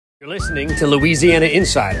You're listening to Louisiana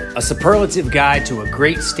Insider, a superlative guide to a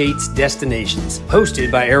great state's destinations,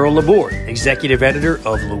 hosted by Errol Laborde, executive editor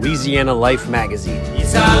of Louisiana Life magazine.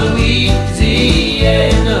 It's our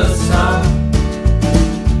Louisiana song.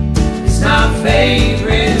 It's my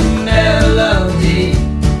favorite melody.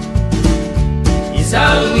 It's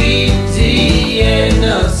our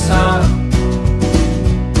Louisiana song.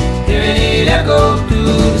 Hearing it echo through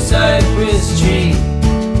the cypress tree.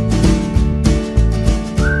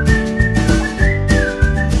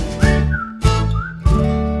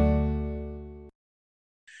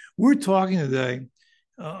 We're talking today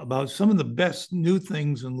about some of the best new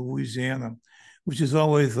things in Louisiana, which is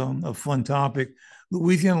always a fun topic.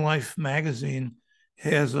 Louisiana Life magazine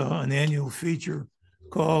has an annual feature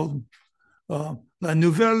called La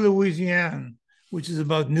Nouvelle Louisiane, which is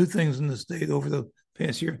about new things in the state over the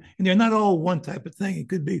past year. And they're not all one type of thing. It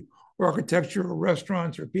could be architecture or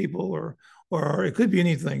restaurants or people or it could be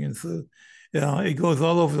anything. And so it goes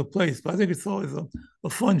all over the place, but I think it's always a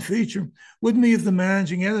fun feature. With me is the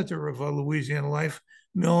managing editor of Louisiana Life,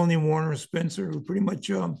 Melanie Warner Spencer, who pretty much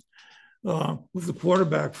was the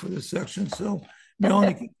quarterback for this section. So,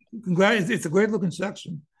 Melanie, congrats. It's a great looking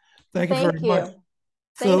section. Thank you very much.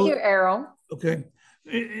 Thank you, Errol. Okay.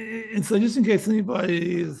 And so just in case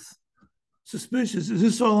anybody is suspicious, is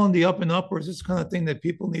this all on the up and up, or is this kind of thing that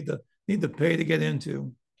people need to pay to get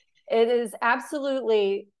into? It is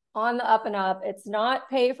absolutely on the up and up. It's not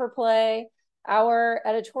pay for play. Our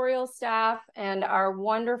editorial staff and our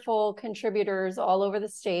wonderful contributors all over the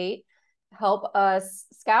state help us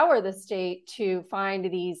scour the state to find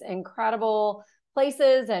these incredible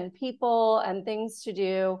places and people and things to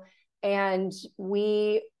do. And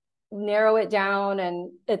we narrow it down,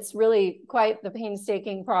 and it's really quite the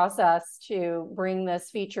painstaking process to bring this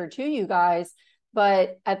feature to you guys.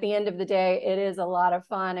 But at the end of the day, it is a lot of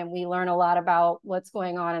fun, and we learn a lot about what's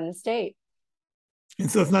going on in the state.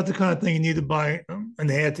 And so it's not the kind of thing you need to buy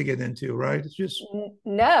an ad to get into, right? It's just...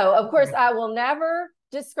 No, of course, I will never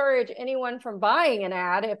discourage anyone from buying an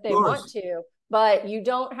ad if they want to, but you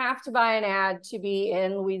don't have to buy an ad to be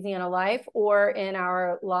in Louisiana Life or in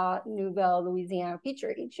our La Nouvelle Louisiana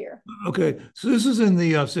feature each year. Okay, so this is in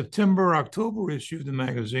the September-October issue of the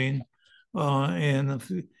magazine, and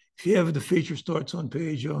if you have the feature starts on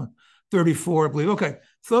page 34, I believe. Okay,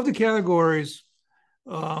 so of the categories,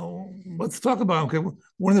 let's talk about them. Okay,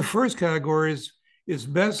 one of the first categories is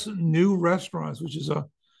best new restaurants, which is a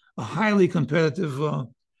highly competitive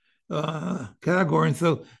category. And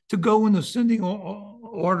so to go in the ascending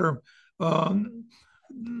order,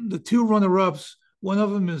 the two runner-ups, one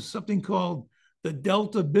of them is something called the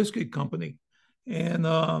Delta Biscuit Company, and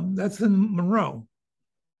that's in Monroe.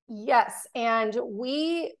 Yes, and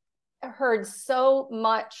we heard so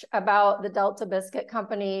much about the Delta Biscuit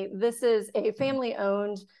Company. This is a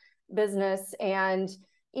family-owned business, and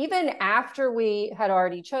even after we had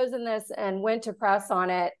already chosen this and went to press on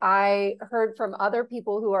it, I heard from other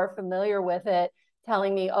people who are familiar with it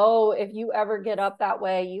telling me, oh, if you ever get up that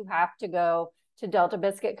way, you have to go to Delta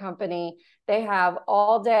Biscuit Company. They have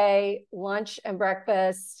all day lunch and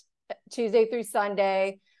breakfast, Tuesday through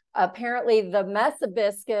Sunday. Apparently the mess of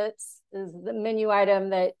biscuits is the menu item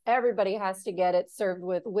that everybody has to get. It's served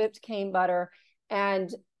with whipped cane butter.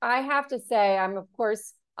 And I have to say, I'm of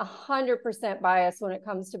course 100% biased when it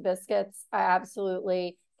comes to biscuits. I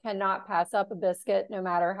absolutely cannot pass up a biscuit. No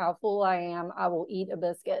matter how full I am, I will eat a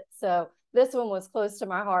biscuit. So this one was close to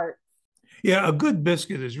my heart. Yeah, a good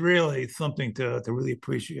biscuit is really something to really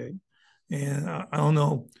appreciate. And I don't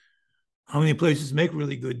know how many places make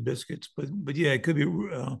really good biscuits, but yeah, it could be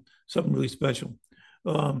something really special.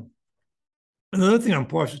 Another thing I'm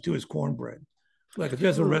partial to is cornbread. Like if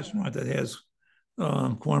there's a restaurant that has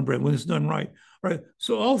cornbread, when it's done right. All right,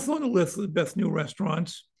 so also on the list of the best new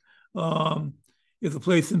restaurants is a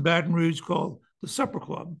place in Baton Rouge called the Supper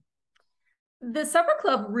Club. The Supper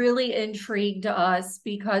Club really intrigued us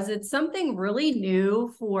because it's something really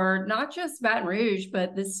new for not just Baton Rouge,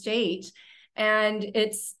 but the state. And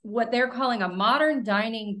it's what they're calling a modern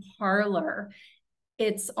dining parlor.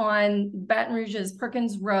 It's on Baton Rouge's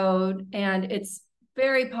Perkins Road, and it's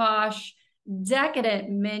very posh, decadent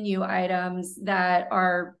menu items that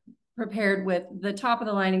are prepared with the top of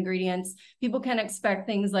the line ingredients. People can expect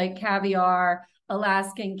things like caviar,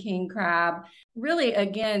 Alaskan king crab. Really,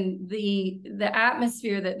 again, the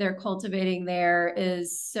atmosphere that they're cultivating there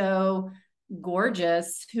is so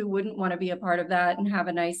gorgeous. Who wouldn't want to be a part of that and have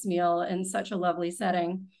a nice meal in such a lovely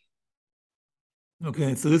setting?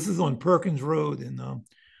 Okay, so this is on Perkins Road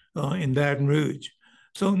in Baton Rouge.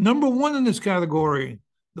 So number one in this category,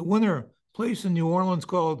 the winner, place in New Orleans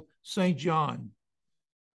called St. John.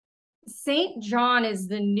 St. John is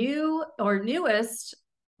the newest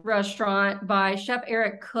restaurant by Chef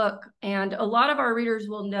Eric Cook. And a lot of our readers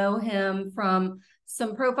will know him from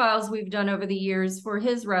some profiles we've done over the years for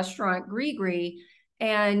his restaurant, Gree.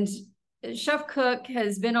 And Chef Cook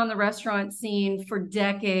has been on the restaurant scene for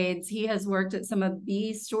decades. He has worked at some of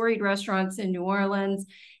the storied restaurants in New Orleans.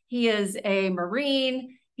 He is a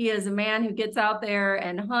Marine. He is a man who gets out there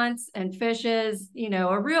and hunts and fishes,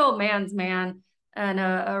 a real man's man, and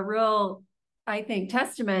a real, I think,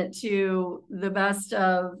 testament to the best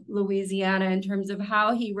of Louisiana in terms of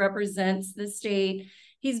how he represents the state.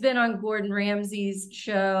 He's been on Gordon Ramsay's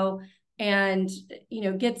show and,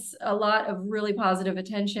 gets a lot of really positive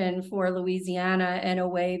attention for Louisiana in a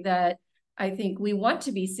way that I think we want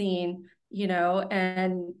to be seen,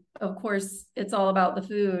 and of course it's all about the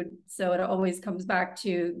food. So it always comes back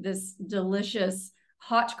to this delicious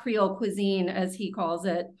hot Creole cuisine, as he calls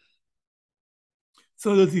it.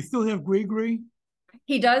 So does he still have Gree?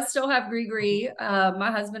 He does still have Gree.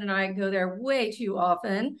 My husband and I go there way too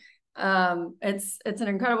often. It's an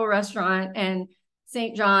incredible restaurant, and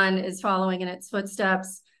St. John is following in its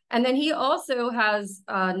footsteps. And then he also has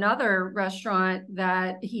another restaurant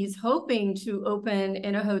that he's hoping to open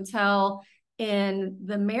in a hotel in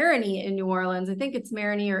the Marigny in New Orleans. I think it's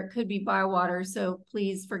Marigny, or it could be Bywater. So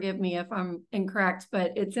please forgive me if I'm incorrect,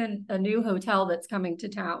 but it's in a new hotel that's coming to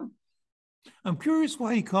town. I'm curious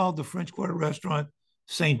why he called the French Quarter restaurant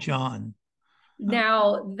St. John.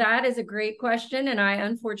 Now, that is a great question, and I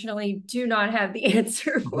unfortunately do not have the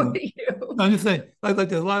answer for you. I'm just saying, like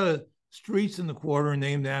there's a lot of streets in the quarter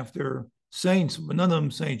named after saints, but none of them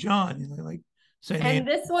St. John. Like St. And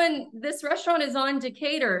this restaurant is on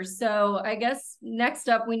Decatur, so I guess next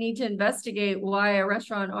up we need to investigate why a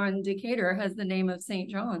restaurant on Decatur has the name of St.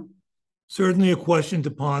 John. Certainly a question to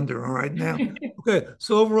ponder. All right, now, okay.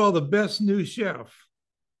 So overall, the best new chef.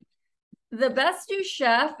 The best new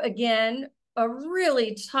chef, again, a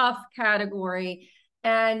really tough category.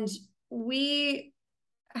 And we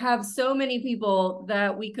have so many people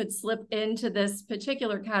that we could slip into this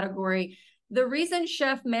particular category. The reason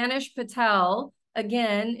Chef Manish Patel,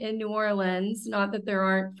 again, in New Orleans, not that there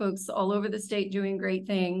aren't folks all over the state doing great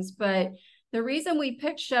things, but the reason we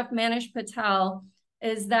picked Chef Manish Patel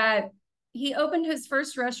is that he opened his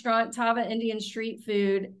first restaurant, Tava Indian Street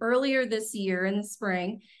Food, earlier this year in the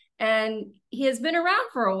spring. And he has been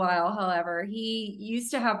around for a while, however. He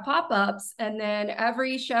used to have pop-ups, and then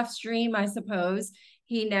every chef's dream, I suppose,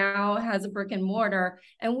 he now has a brick and mortar.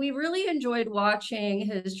 And we really enjoyed watching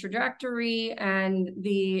his trajectory and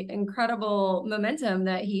the incredible momentum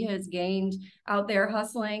that he has gained out there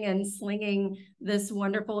hustling and slinging this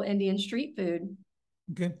wonderful Indian street food.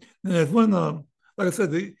 Okay. And there's one, like I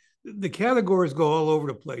said, the categories go all over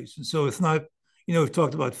the place. And so it's not, we've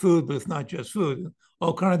talked about food, but it's not just food,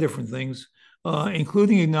 all kind of different things,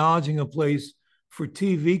 including acknowledging a place for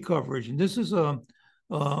TV coverage. And this is an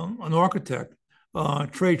architect,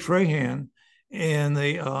 Trey Trahan, and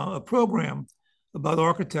a program about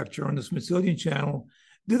architecture on the Smithsonian Channel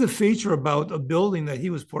did a feature about a building that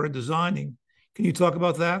he was part of designing. Can you talk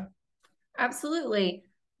about that? Absolutely.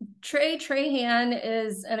 Trey Trahan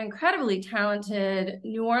is an incredibly talented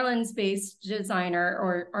New Orleans-based designer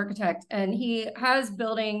or architect, and he has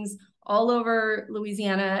buildings all over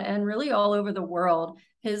Louisiana and really all over the world.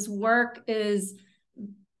 His work is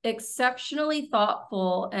exceptionally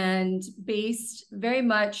thoughtful and based very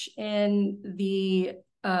much in the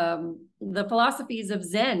philosophies of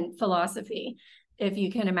Zen philosophy, if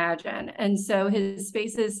you can imagine. And so his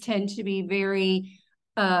spaces tend to be very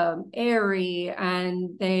airy,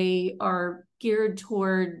 and they are geared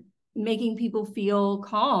toward making people feel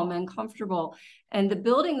calm and comfortable. And the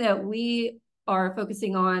building that we are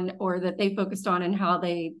focusing on, or that they focused on, and how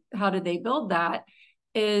did they build that,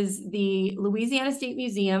 is the Louisiana State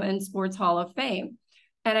Museum and Sports Hall of Fame.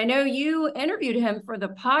 And I know you interviewed him for the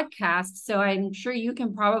podcast, so I'm sure you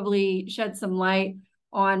can probably shed some light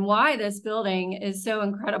on why this building is so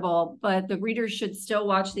incredible, but the readers should still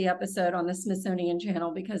watch the episode on the Smithsonian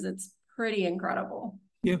Channel because it's pretty incredible.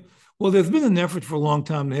 Yeah. Well, there's been an effort for a long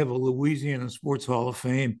time to have a Louisiana Sports Hall of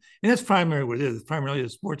Fame, and that's primarily what it is. It's primarily the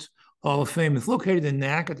Sports Hall of Fame. It's located in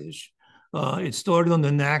Natchitoches. It started on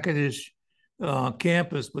the Natchitoches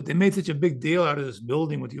campus, but they made such a big deal out of this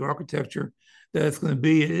building with the architecture that it's going to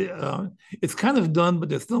be, it's kind of done, but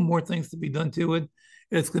there's still more things to be done to it.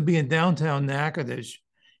 It's going to be in downtown Natchitoches.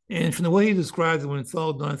 And from the way he describes it, when it's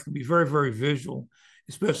all done, it's going to be very, very visual,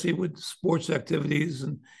 especially with sports activities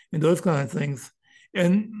and those kind of things.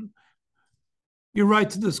 And you're right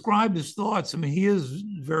to describe his thoughts. I mean, he is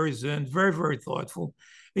very Zen, very, very thoughtful.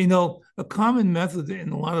 A common method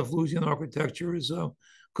in a lot of Louisiana architecture is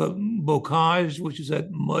called bocage, which is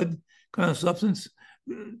that mud kind of substance.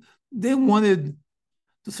 They wanted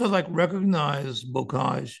to sort of like recognize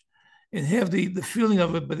bocage and have the feeling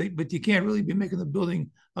of it, but you can't really be making a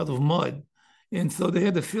building out of mud. And so they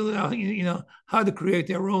had to feel out, how to create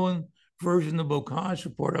their own version of bocage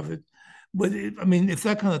support of it. But it's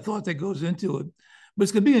that kind of thought that goes into it. But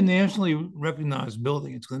it's going to be a nationally recognized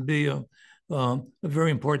building. It's going to be a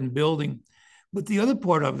very important building. But the other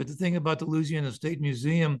part of it, the thing about the Louisiana State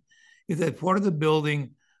Museum, is that part of the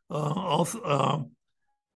building also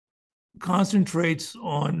concentrates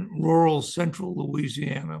on rural central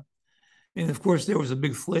Louisiana. And of course, there was a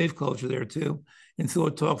big slave culture there too. And so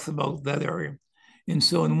it talks about that area. And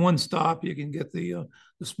so in one stop, you can get the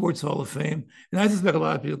Sports Hall of Fame. And I suspect a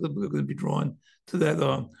lot of people are going to be drawn to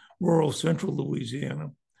that rural central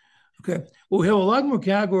Louisiana. Okay. Well, we have a lot more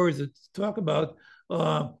categories to talk about.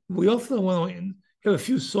 We also want to have a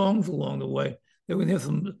few songs along the way. Then we're going to have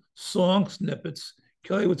some song snippets.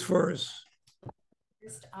 Kelly, what's first?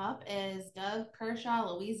 First up is Doug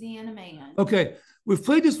Kershaw, Louisiana Man. Okay. We've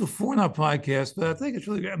played this before in our podcast, but I think it's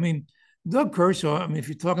really good. Doug Kershaw, if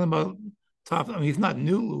you're talking about he's not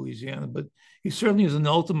new Louisiana, but he certainly is an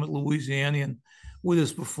ultimate Louisianian with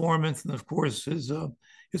his performance and, of course, his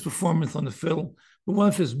performance on the fiddle. But one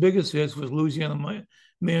of his biggest hits was Louisiana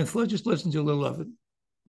Man. So let's just listen to a little of it.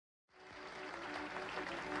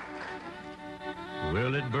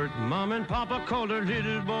 Well, it Bert, Mom, and Papa called her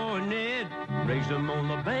little boy Ned, raised him on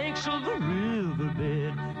the banks of the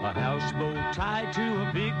riverbed. A houseboat tied to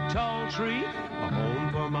a big tall tree, a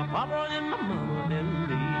home for my papa and my mama and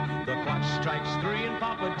me. The clock strikes 3 and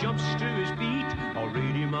Papa jumps to his feet.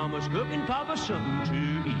 Already Mama's cooking Papa something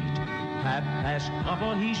to eat. 1/2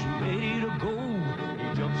 Papa, he's ready to go.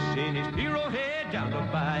 He jumps in his pirogue down the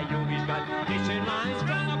bayou. He's got fishing lines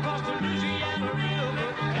strung across the Louisiana River.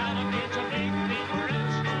 Gotta catch a big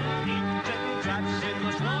rooster. He's setting traps in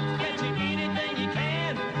the swamp, catching anything he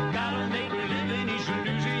can. Gotta make a living, he's a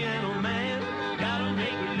Louisiana man. Gotta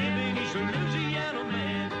make a living, he's a Louisiana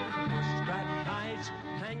man. Muskrat hides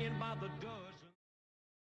hanging by the dozen.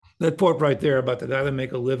 That part right there about the guy to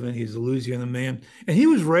make a living, he's a Louisiana man. And he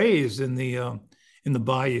was raised in the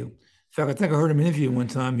bayou. In fact, I think I heard him interview one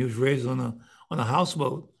time. He was raised on a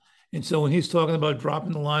houseboat. And so when he's talking about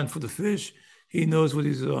dropping the line for the fish, he knows what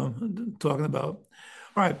he's talking about.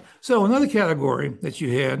 All right. So another category that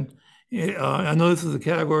you had, I know this is a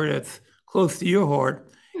category that's close to your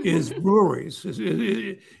heart, is breweries,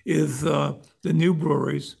 is the new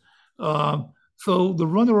breweries. So the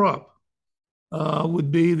runner-up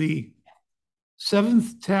would be the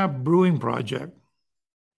Seventh Tap Brewing Project.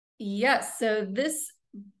 Yes. So this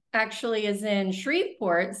actually is in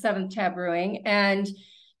Shreveport, Seventh Tap Brewing. And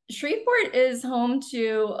Shreveport is home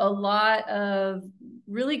to a lot of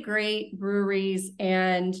really great breweries,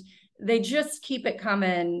 and they just keep it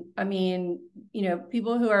coming.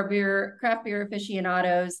 People who are craft beer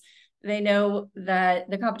aficionados, they know that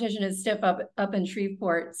the competition is stiff up in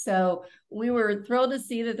Shreveport. So we were thrilled to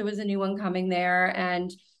see that there was a new one coming there.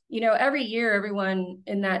 And, every year, everyone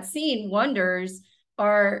in that scene wonders,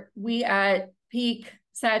 are we at peak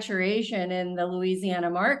saturation in the Louisiana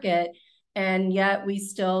market? And yet we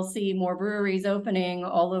still see more breweries opening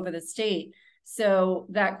all over the state. So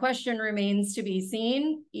that question remains to be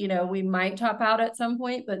seen. We might top out at some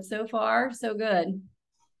point, but so far, so good.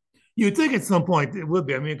 You'd think at some point it would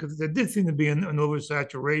be. Because there did seem to be an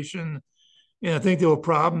oversaturation. And I think there were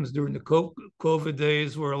problems during the COVID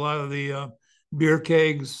days where a lot of the beer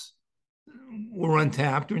kegs were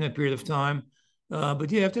untapped during that period of time. But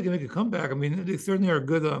yeah, if they can make a comeback, they certainly are a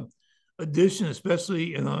good addition,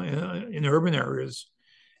 especially in urban areas.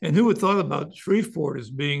 And who would thought about Shreveport as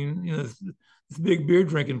being, this big beer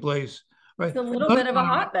drinking place? Right? It's a little bit of a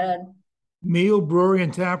hotbed. Mile Brewery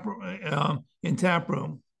and Tap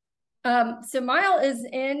Room. So Mile is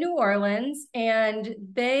in New Orleans, and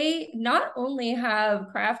they not only have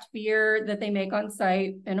craft beer that they make on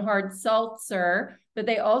site and hard seltzer, but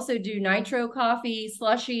they also do nitro coffee,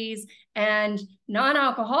 slushies, and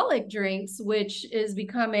non-alcoholic drinks, which is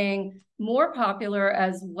becoming more popular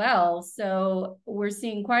as well. So we're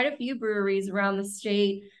seeing quite a few breweries around the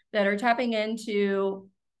state that are tapping into,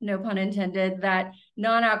 no pun intended, that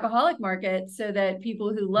non-alcoholic market, so that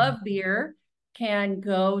people who love beer can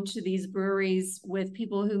go to these breweries with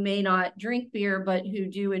people who may not drink beer, but who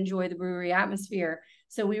do enjoy the brewery atmosphere.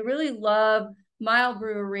 So we really love Mile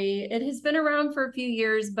Brewery. It has been around for a few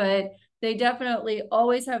years, but they definitely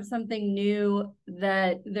always have something new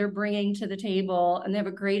that they're bringing to the table, and they have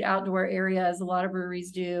a great outdoor area, as a lot of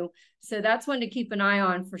breweries do. So that's one to keep an eye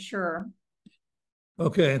on for sure.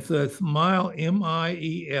 Okay, so it's Mile,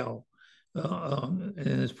 M-I-E-L. and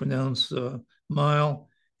it's pronounced Mile,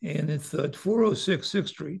 and it's at 406 6th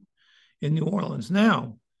Street in New Orleans.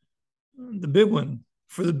 Now, the big one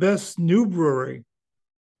for the best new brewery,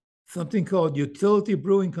 something called Utility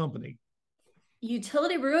Brewing Company.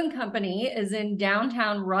 Utility Brewing Company is in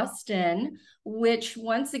downtown Ruston, which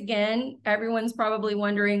once again, everyone's probably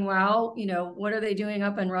wondering, wow, what are they doing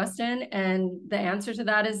up in Ruston? And the answer to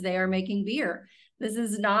that is they are making beer. This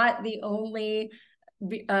is not the only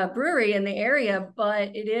brewery in the area,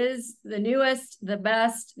 but it is the newest, the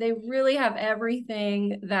best. They really have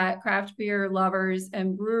everything that craft beer lovers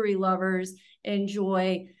and brewery lovers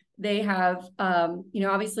enjoy. They have,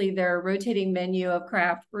 obviously their rotating menu of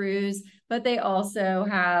craft brews, but they also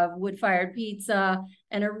have wood-fired pizza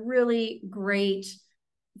and a really great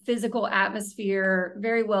physical atmosphere,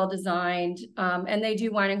 very well designed. And they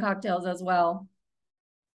do wine and cocktails as well.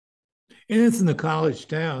 And it's in the college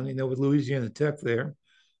town, with Louisiana Tech there.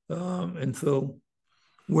 And so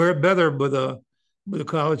where better but a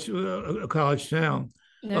college town.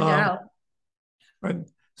 No doubt. Right.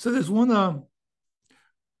 So there's one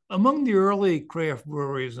among the early craft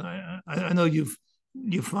breweries. I know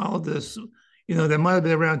you followed this. That might have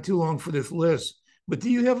been around too long for this list. But do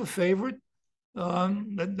you have a favorite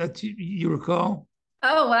that you recall?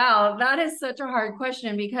 Oh, wow. That is such a hard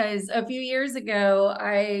question because a few years ago,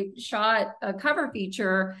 I shot a cover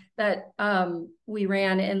feature that we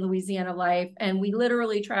ran in Louisiana Life, and we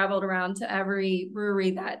literally traveled around to every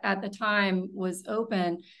brewery that at the time was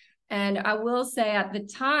open. And I will say at the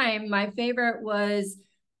time, my favorite was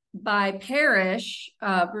by Parish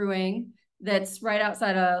Brewing that's right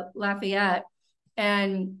outside of Lafayette.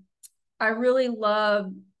 And I really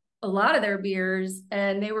loved a lot of their beers,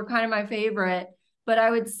 and they were kind of my favorite. But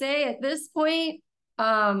I would say at this point,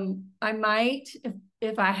 I might,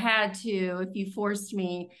 if I had to, if you forced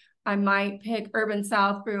me, I might pick Urban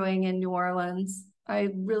South Brewing in New Orleans. I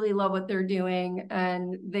really love what they're doing,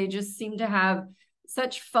 and they just seem to have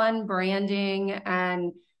such fun branding,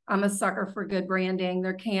 and I'm a sucker for good branding.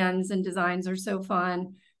 Their cans and designs are so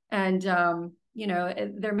fun, and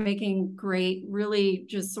they're making great, really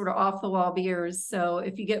just sort of off the wall beers. So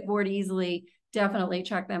if you get bored easily, definitely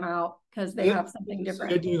check them out because they have something different.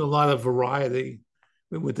 They're doing a lot of variety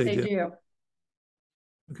with what they do.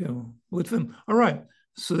 Okay, with them. All right.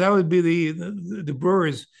 So that would be the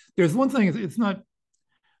breweries. There's one thing, it's not,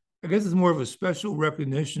 I guess it's more of a special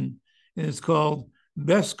recognition, and it's called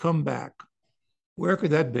Best Comeback. Where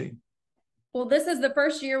could that be? Well, this is the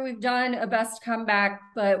first year we've done a Best Comeback,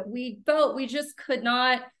 but we felt we just could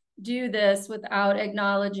not do this without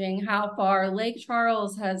acknowledging how far Lake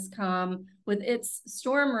Charles has come with its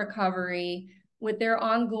storm recovery, with their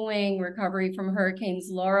ongoing recovery from hurricanes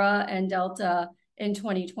Laura and Delta in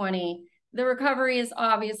 2020. The recovery is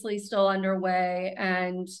obviously still underway,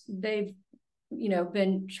 and they've,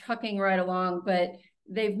 been trucking right along, but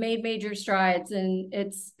they've made major strides, and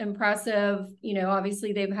it's impressive.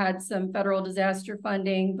 Obviously they've had some federal disaster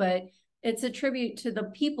funding, but it's a tribute to the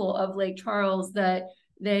people of Lake Charles that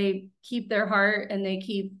they keep their heart and they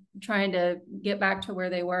keep trying to get back to where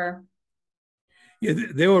they were. Yeah,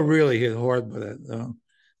 they were really hit hard by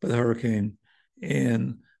the hurricane,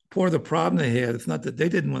 and part of the problem they had, it's not that they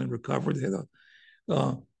didn't want to recover. They had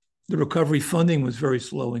the recovery funding was very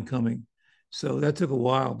slow in coming, so that took a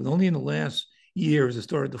while. But only in the last years it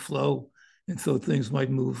started to flow, and so things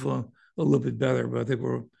might move a little bit better. But I think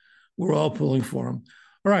we're all pulling for them.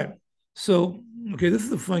 All right, so okay, this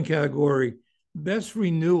is the fun category: best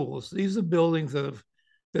renewals. These are buildings that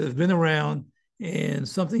have been around, and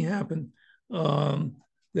something happened.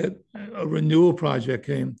 That a renewal project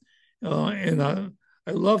came, and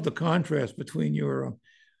I love the contrast between your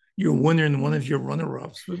winner and one of your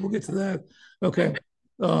runner-ups. We'll get to that. Okay,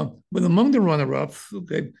 but among the runner-ups,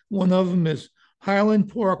 okay, one of them is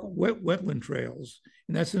Highland Park Wetland Trails,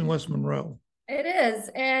 and that's in West Monroe. It is,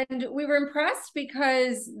 and we were impressed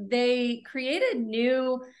because they created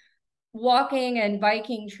new walking and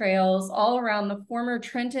biking trails all around the former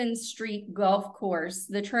Trenton Street Golf Course.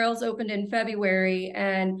 The trails opened in February,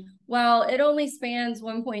 and while it only spans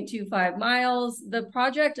 1.25 miles, the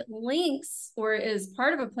project links, or is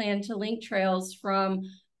part of a plan to link trails from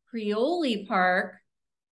Creole Park,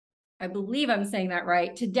 I believe I'm saying that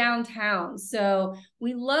right, to downtown. So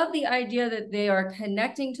we love the idea that they are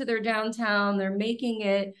connecting to their downtown. They're making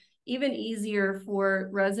it even easier for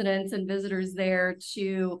residents and visitors there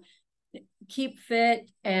to keep fit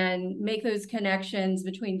and make those connections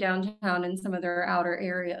between downtown and some of their outer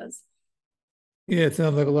areas. Yeah, it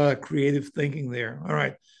sounds like a lot of creative thinking there. All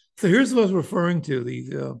right. So here's what I was referring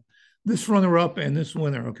to, this runner-up and this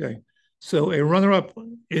winner, okay? So a runner-up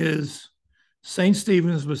is St.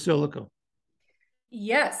 Stephen's Basilica.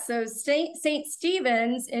 Yes. So St.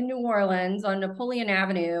 Stephen's in New Orleans on Napoleon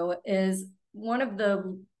Avenue is one of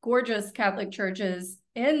the gorgeous Catholic churches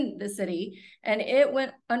in the city, and it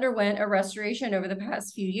underwent a restoration over the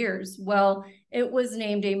past few years. Well, it was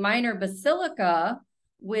named a minor basilica,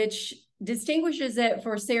 which distinguishes it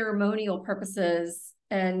for ceremonial purposes.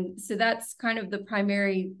 And so that's kind of the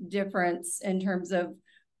primary difference in terms of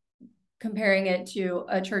comparing it to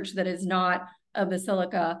a church that is not a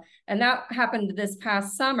basilica. And that happened this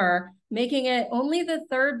past summer, making it only the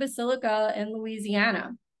third basilica in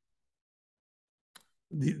Louisiana.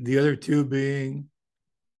 The other two being?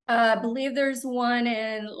 I believe there's one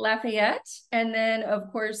in Lafayette, and then,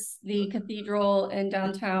 of course, the cathedral in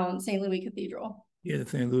downtown, St. Louis Cathedral. Yeah, the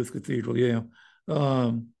St. Louis Cathedral, yeah.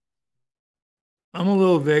 I'm a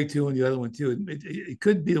little vague, too, on the other one, too. It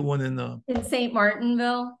could be the one in St.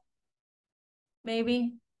 Martinville,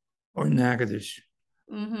 maybe. Or Natchitoches.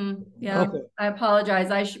 Mm-hmm. Yeah, okay. I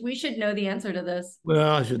apologize. We should know the answer to this.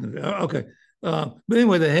 Well, I shouldn't have. Okay. But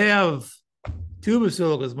anyway, to have two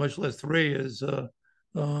basilicas, much less three, is an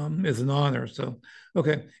honor. So,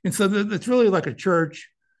 okay. And so it's really like a church,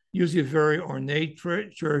 usually a very ornate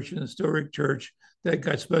church, an historic church that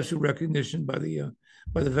got special recognition by the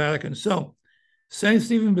Vatican. So, St.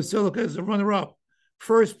 Stephen Basilica is the runner-up.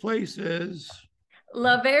 First place is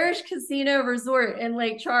L'Auberge Casino Resort in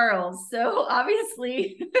Lake Charles. So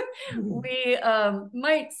obviously we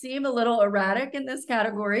might seem a little erratic in this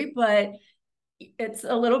category, but it's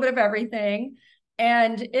a little bit of everything.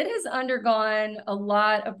 And it has undergone a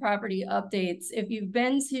lot of property updates. If you've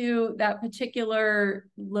been to that particular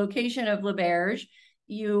location of L'Auberge,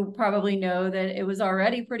 you probably know that it was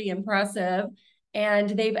already pretty impressive. And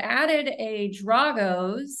they've added a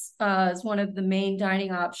Drago's as one of the main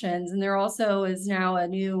dining options. And there also is now a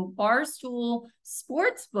new Barstool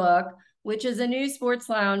Sportsbook, which is a new sports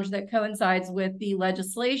lounge that coincides with the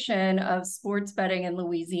legislation of sports betting in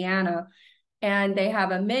Louisiana. And they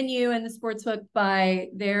have a menu in the sportsbook by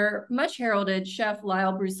their much heralded chef,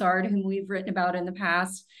 Lyle Broussard, whom we've written about in the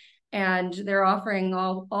past. And they're offering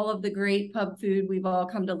all of the great pub food we've all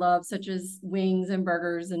come to love, such as wings and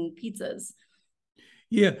burgers and pizzas.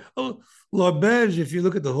 Yeah. Oh, L'Auberge, if you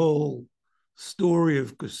look at the whole story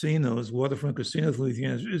of casinos, waterfront casinos,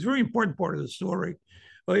 Louisiana, is a very important part of the story.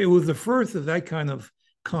 It was the first of that kind of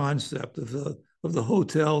concept of the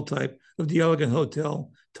hotel type, of the elegant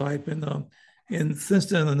hotel type. And since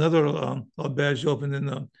then, another L'Auberge opened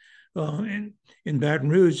in Baton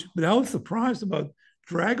Rouge. But I was surprised about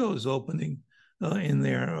Drago's opening in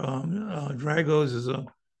there. Drago's is a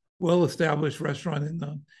well-established restaurant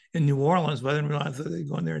in New Orleans, but I didn't realize that they'd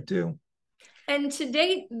gone there too. And to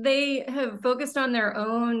date, they have focused on their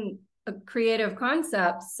own creative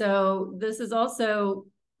concepts. So this is also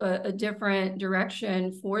a different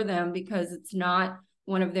direction for them because it's not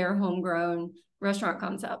one of their homegrown restaurant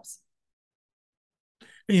concepts.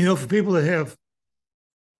 And, for people that have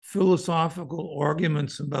philosophical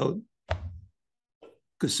arguments about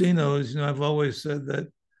casinos, I've always said that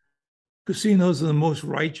casinos are the most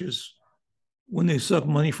righteous when they suck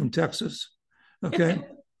money from Texas. Okay.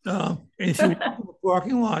 And if you look at the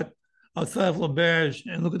parking lot outside of L'Auberge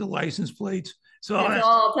and look at the license plates, it's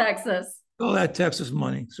all Texas. All that Texas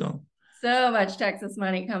money. So much Texas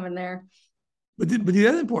money coming there. But the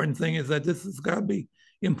other important thing is that this has got to be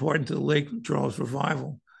important to the Lake Charles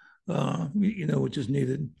revival, which is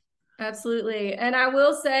needed. Absolutely. And I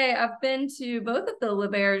will say I've been to both of the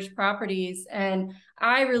L'Auberge properties and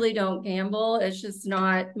I really don't gamble. It's just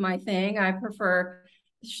not my thing. I prefer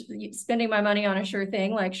spending my money on a sure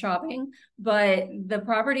thing like shopping, but the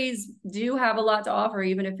properties do have a lot to offer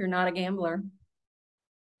even if you're not a gambler.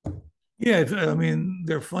 Yeah,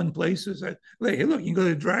 they're fun places. Hey, look, you can go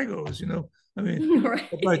to Drago's,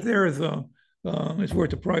 right there is it's worth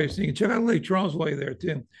the price. You can check out Lake Charles while you're there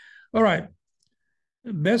too. All right.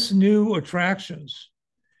 Best new attractions.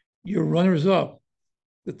 Your runners up.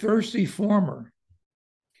 The Thirsty Farmer.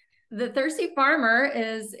 The Thirsty Farmer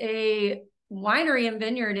is a winery and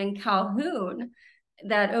vineyard in Calhoun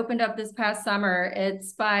that opened up this past summer.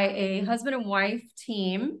 It's by a husband and wife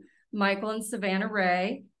team, Michael and Savannah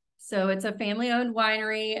Ray. So it's a family-owned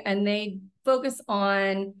winery, and they focus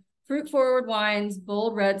on fruit-forward wines,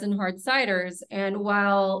 bold reds, and hard ciders. And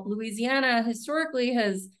while Louisiana historically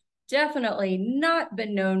has definitely not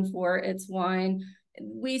been known for its wine,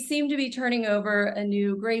 we seem to be turning over a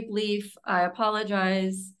new grape leaf. I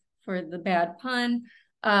apologize for the bad pun.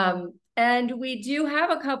 And we do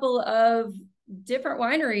have a couple of different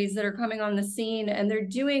wineries that are coming on the scene, and they're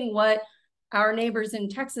doing what our neighbors in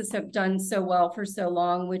Texas have done so well for so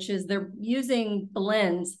long, which is they're using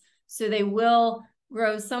blends. So they will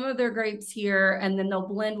grow some of their grapes here, and then they'll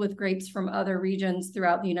blend with grapes from other regions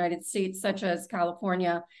throughout the United States, such as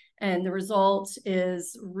California. And the result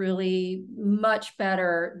is really much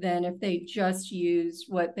better than if they just used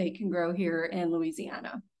what they can grow here in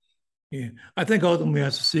Louisiana. Yeah, I think ultimately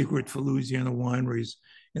that's the secret for Louisiana wineries,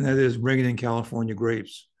 and that is bringing in California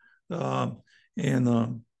grapes.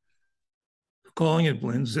 And calling it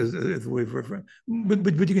blends is the way for it.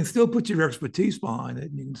 But you can still put your expertise behind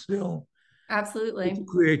it, and you can still absolutely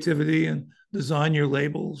creativity and design your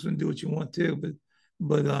labels and do what you want to.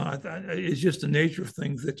 But it's just the nature of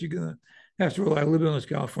things that you're gonna have to rely a little bit on those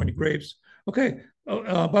California grapes. Okay.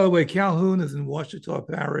 By the way, Calhoun is in Ouachita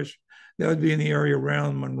Parish. That would be in the area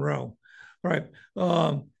around Monroe. All right.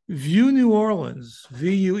 Vue New Orleans,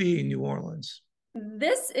 VUE New Orleans.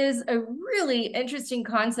 This is a really interesting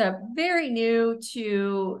concept, very new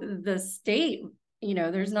to the state. You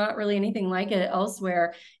know, there's not really anything like it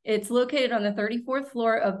elsewhere. It's located on the 34th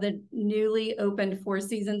floor of the newly opened Four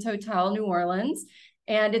Seasons Hotel, New Orleans.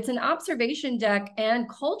 And it's an observation deck and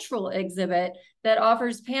cultural exhibit that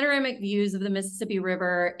offers panoramic views of the Mississippi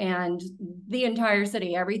River and the entire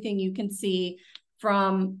city, everything you can see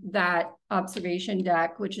from that observation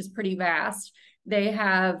deck, which is pretty vast. They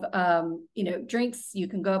have, drinks. You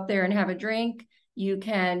can go up there and have a drink. You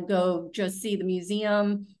can go just see the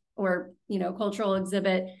museum or, cultural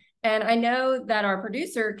exhibit. And I know that our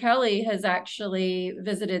producer, Kelly, has actually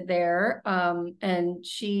visited there, and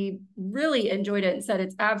she really enjoyed it and said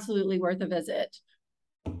it's absolutely worth a visit.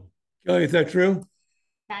 Kelly, is that true?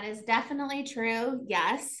 That is definitely true.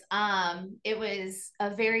 Yes. It was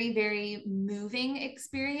a very, very moving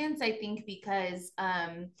experience, I think, because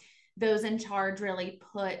those in charge really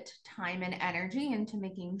put time and energy into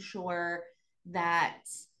making sure that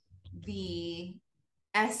the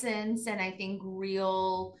essence and I think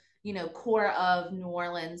real, core of New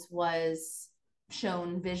Orleans was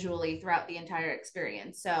shown visually throughout the entire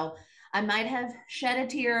experience. So I might have shed a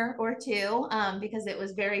tear or two because it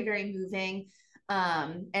was very, very moving.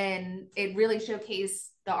 And it really showcased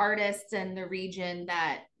the artists and the region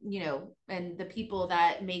that, and the people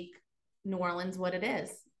that make New Orleans what it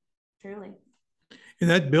is, truly. And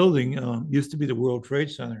that building used to be the World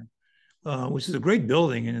Trade Center, which is a great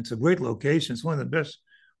building, and it's a great location. It's one of the best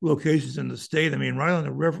locations in the state. I mean, right on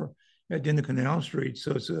the river at the end of Canal Street.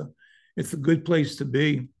 So it's a good place to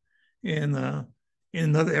be. And in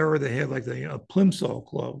another era, they had like a Plimsoll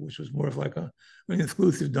Club, which was more of like an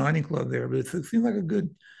exclusive dining club there. But it seemed like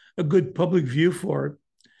a good public view for it.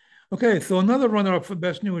 Okay, so another runner-up for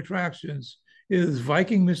best new attractions is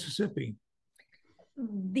Viking, Mississippi.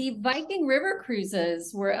 The Viking River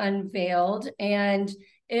Cruises were unveiled, and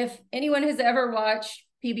if anyone has ever watched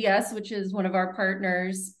PBS, which is one of our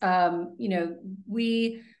partners,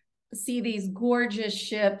 we see these gorgeous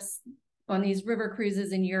ships on these river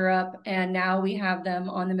cruises in Europe, and now we have them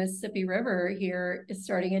on the Mississippi River here,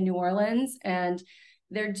 starting in New Orleans, and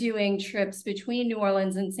they're doing trips between New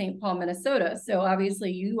Orleans and St. Paul, Minnesota. So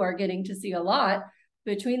obviously you are getting to see a lot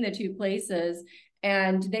between the two places,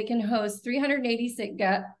 and they can host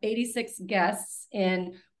 386 guests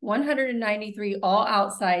in 193 all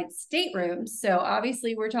outside staterooms. So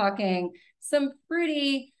obviously we're talking some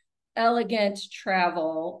pretty elegant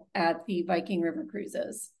travel at the Viking River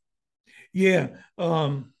Cruises. Yeah,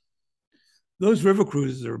 those river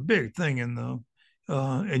cruises are a big thing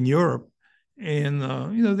in Europe, and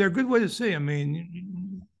they're a good way to see. I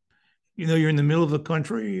mean, you're in the middle of the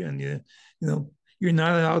country, and you're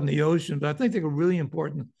not out in the ocean. But I think they're really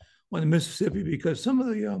important on the Mississippi because some of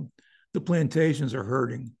the plantations are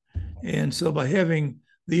hurting, and so by having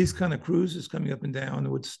these kind of cruises coming up and down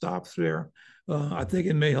with stops there, I think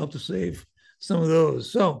it may help to save some of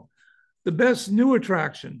those. So, the best new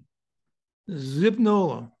attraction.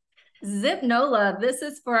 Zipnola. Zipnola, this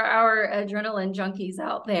is for our adrenaline junkies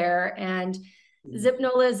out there. And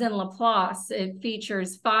Zipnola is in Laplace. It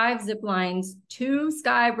features 5 zip lines, 2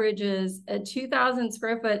 sky bridges, a 2,000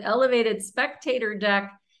 square foot elevated spectator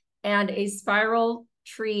deck, and a spiral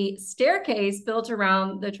tree staircase built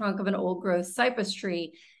around the trunk of an old growth cypress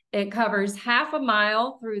tree. It covers half a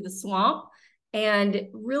mile through the swamp and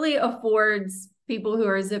really affords people who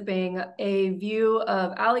are zipping a view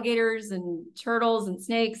of alligators and turtles and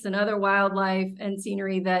snakes and other wildlife and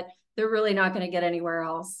scenery that they're really not going to get anywhere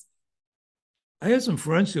else. I had some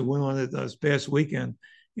friends who went on it this past weekend,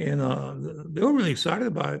 and they were really excited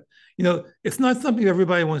about it. It's not something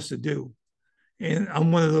everybody wants to do, and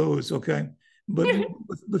I'm one of those, okay?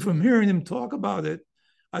 But from hearing them talk about it,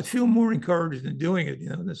 I feel more encouraged in doing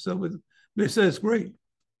it, So they said it's great.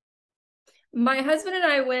 My husband and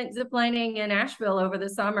I went ziplining in Asheville over the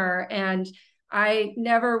summer, and I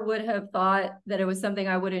never would have thought that it was something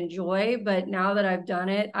I would enjoy, but now that I've done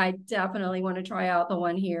it, I definitely want to try out the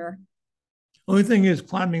one here. Only thing is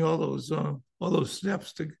climbing all those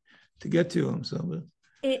steps to get to them. So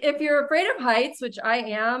if you're afraid of heights, which I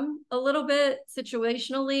am a little bit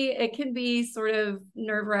situationally, it can be sort of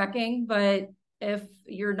nerve-wracking, but if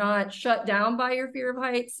you're not shut down by your fear of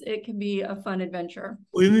heights, it can be a fun adventure.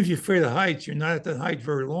 Well, even if you're afraid of heights, you're not at that height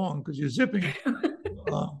very long because you're zipping.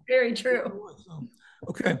 Very true.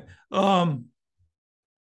 Okay.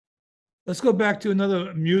 Let's go back to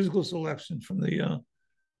another musical selection from the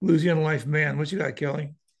Louisiana Life Band. What you got,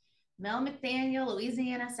 Kelly? Mel McDaniel,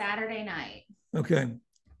 Louisiana Saturday Night. Okay.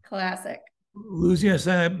 Classic. Louisiana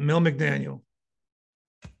Saturday, Mel McDaniel.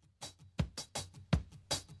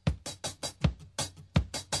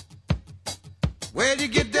 Well, you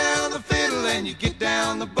get down the fiddle and you get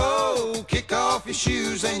down the bow, kick off your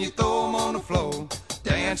shoes and you throw them on the floor,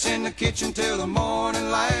 dance in the kitchen till the morning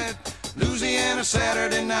light, Louisiana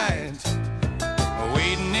Saturday night.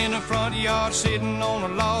 Waiting in the front yard, sitting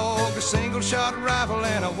on a log, a single-shot rifle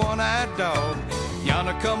and a one-eyed dog.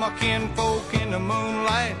 Yonder come our kinfolk in the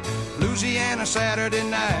moonlight, Louisiana Saturday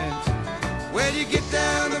night. Well, you get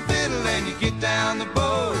down the fiddle and you get down the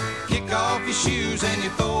bow, kick off your shoes and you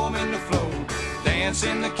throw them in the floor, dance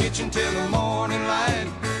in the kitchen till the morning light,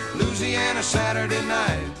 Louisiana Saturday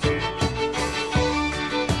night.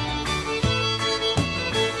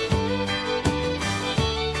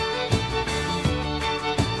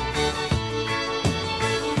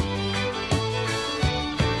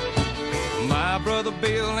 My brother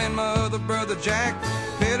Bill and my other brother Jack,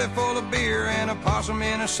 belly full of beer and a possum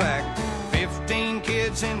in a sack, 15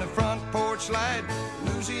 kids in the front porch light,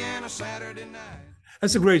 Louisiana Saturday night.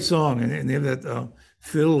 That's a great song, and they have that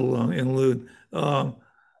fiddle interlude. Oh,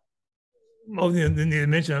 you need to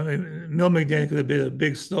mention, Mel McDaniel could have been a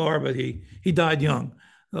big star, but he died young.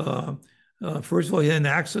 First of all, he had an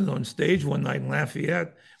accident on stage one night in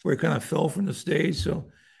Lafayette where he kind of fell from the stage, so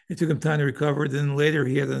it took him time to recover. Then later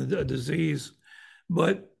he had a disease,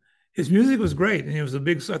 but his music was great, and he was a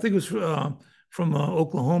big. I think it was from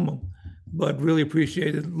Oklahoma, but really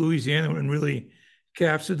appreciated Louisiana and really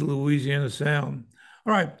captured the Louisiana sound.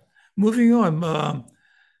 All right, moving on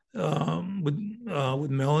with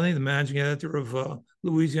Melanie, the managing editor of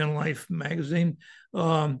Louisiana Life magazine.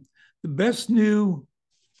 The best new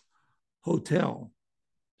hotel.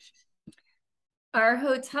 Our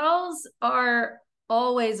hotels are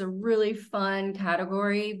always a really fun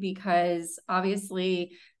category because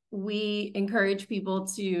obviously we encourage people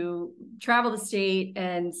to travel the state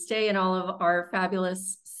and stay in all of our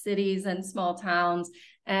fabulous cities and small towns.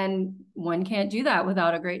 And one can't do that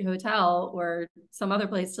without a great hotel or some other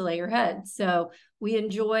place to lay your head. So we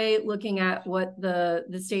enjoy looking at what the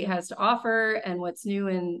state has to offer and what's new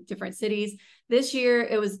in different cities. This year,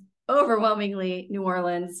 it was overwhelmingly New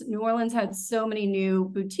Orleans. New Orleans had so many new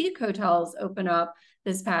boutique hotels open up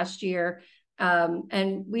this past year.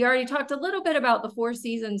 And we already talked a little bit about the Four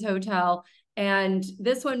Seasons Hotel, and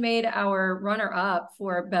this one made our runner-up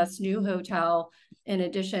for Best New Hotel, in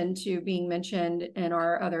addition to being mentioned in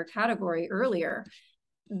our other category earlier.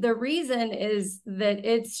 The reason is that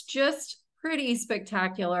it's just pretty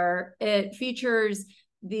spectacular. It features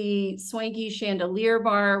the swanky chandelier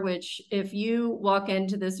bar, which if you walk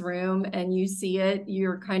into this room and you see it,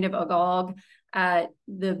 you're kind of agog at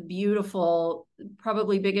the beautiful,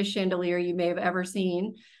 probably biggest chandelier you may have ever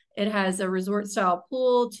seen. It has a resort style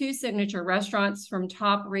pool, 2 signature restaurants from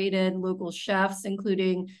top rated local chefs,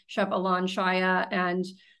 including Chef Alon Shaya and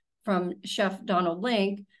from Chef Donald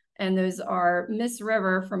Link. And those are Miss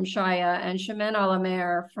River from Shaya and Chemin a la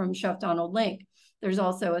Mer from Chef Donald Link. There's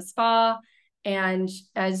also a spa. And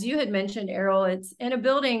as you had mentioned, Errol, it's in a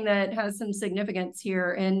building that has some significance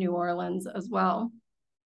here in New Orleans as well.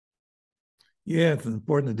 Yeah, it's an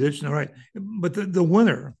important addition. All right. But the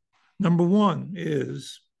winner, number one,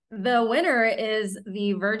 is? The winner is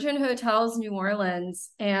the Virgin Hotels New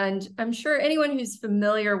Orleans. And I'm sure anyone who's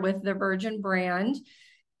familiar with the Virgin brand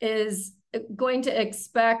is going to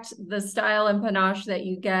expect the style and panache that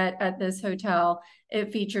you get at this hotel.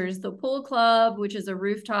 It features the Pool Club, which is a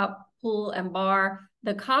rooftop pool and bar,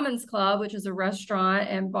 the Commons Club, which is a restaurant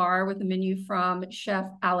and bar with a menu from Chef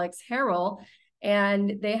Alex Harrell.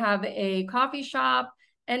 And they have a coffee shop,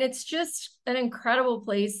 and it's just an incredible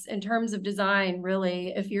place in terms of design,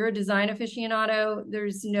 really. If you're a design aficionado,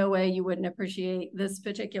 there's no way you wouldn't appreciate this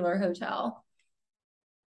particular hotel.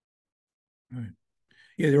 All right.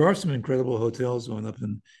 Yeah, there are some incredible hotels going up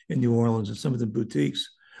in New Orleans and some of the boutiques.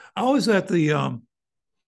 I was at the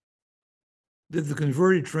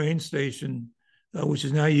converted train station, which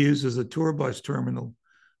is now used as a tour bus terminal.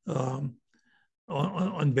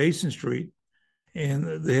 on Basin Street,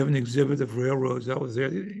 and they have an exhibit of railroads. I was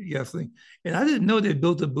there yesterday, and I didn't know they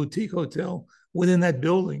built a boutique hotel within that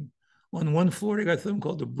building. On one floor, they got something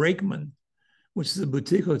called the Brakeman, which is a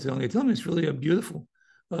boutique hotel. And they tell me it's really a beautiful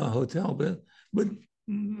hotel, but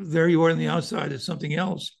there you are on the outside. It's something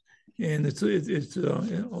else, and it's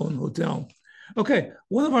an own hotel. Okay,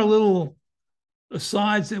 one of our little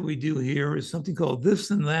asides that we do here is something called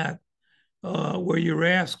This and That, where you're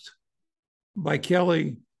asked by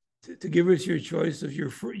Kelly to give us your choice of your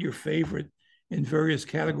favorite in various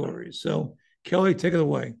categories. So, Kelly, take it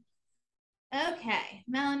away. Okay,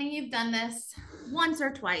 Melanie, you've done this once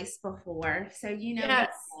or twice before, so you know. Yes.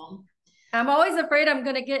 I'm always afraid I'm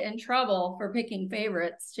going to get in trouble for picking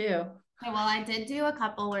favorites too. Okay, well, I did do a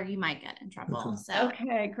couple where you might get in trouble.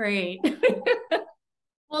 Okay, great.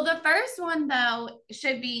 Well, the first one though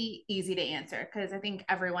should be easy to answer because I think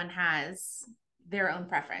everyone has their own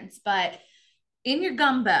preference. But in your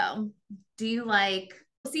gumbo, do you like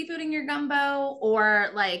seafood in your gumbo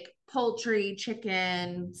or like poultry,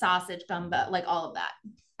 chicken, sausage gumbo, like all of that?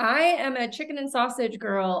 I am a chicken and sausage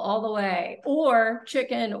girl all the way, or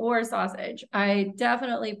chicken or sausage. I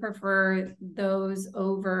definitely prefer those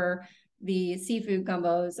over the seafood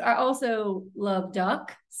gumbos. I also love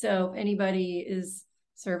duck. So if anybody is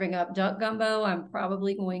serving up duck gumbo, I'm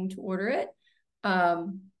probably going to order it.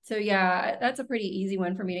 So yeah, that's a pretty easy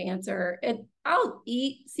one for me to answer. I'll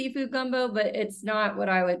eat seafood gumbo, but it's not what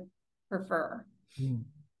I would prefer.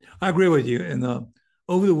 I agree with you. And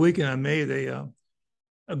over the weekend, I made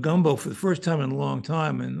a gumbo for the first time in a long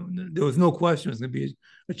time, and there was no question it was going to be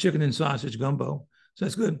a chicken and sausage gumbo. So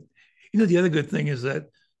that's good. You know, the other good thing is that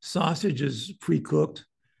sausage is pre-cooked.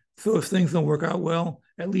 So if things don't work out well,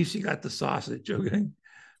 at least you got the sausage, okay?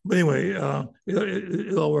 But anyway,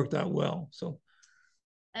 it all worked out well. So.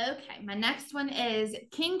 Okay, my next one is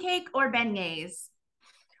king cake or beignets?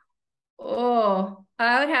 Oh,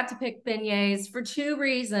 I would have to pick beignets for two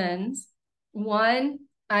reasons. One,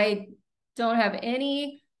 I don't have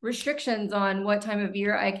any restrictions on what time of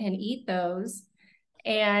year I can eat those.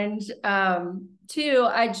 And two,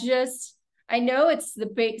 I know it's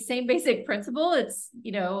the same basic principle. It's,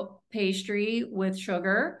 pastry with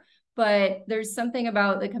sugar, but there's something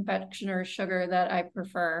about the confectioner sugar that I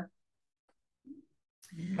prefer.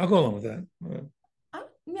 I'll go along with that.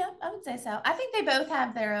 Yeah, I would say so. I think they both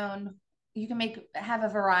have their own, you can have a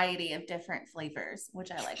variety of different flavors,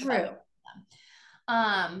 which I like. True.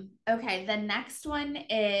 Okay, the next one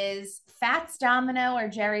is Fats Domino or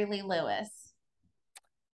Jerry Lee Lewis.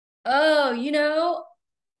 Oh,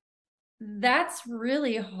 that's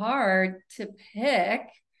really hard to pick.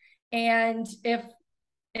 And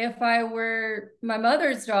if I were my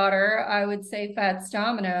mother's daughter, I would say Fats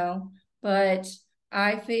Domino, but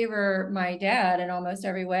I favor my dad in almost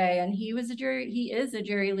every way. And he is a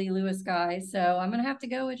Jerry Lee Lewis guy. So I'm going to have to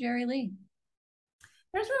go with Jerry Lee.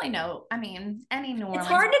 There's really any New Orleans. It's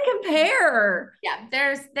hard to compare. Yeah,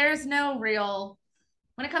 there's no real,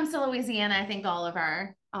 when it comes to Louisiana, I think all of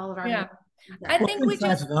our. Yeah. I think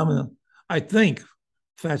I think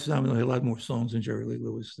Fats Domino had a lot more songs than Jerry Lee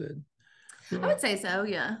Lewis did. I would say so,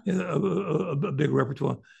 yeah. A big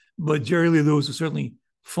repertoire. But Jerry Lee Lewis is certainly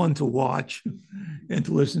fun to watch and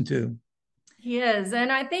to listen to. He is.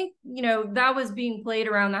 And I think, that was being played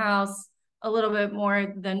around the house a little bit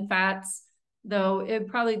more than Fats, though it'd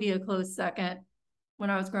probably be a close second when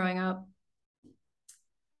I was growing up.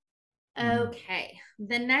 Okay.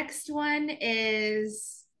 The next one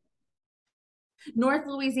is North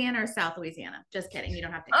Louisiana or South Louisiana? Just kidding. You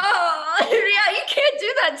don't have to. Oh, yeah. You can't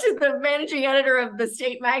do that to the managing editor of the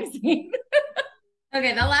state magazine.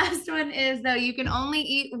 Okay. The last one is, though, you can only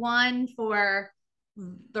eat one for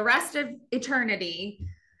the rest of eternity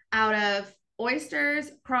out of oysters,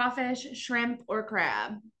 crawfish, shrimp, or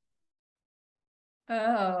crab.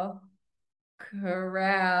 Oh,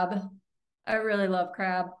 crab. I really love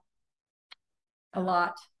crab a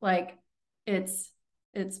lot. Like it's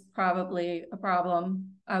probably a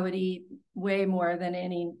problem. I would eat way more than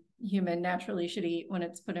any human naturally should eat when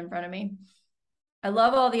it's put in front of me. I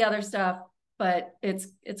love all the other stuff, but it's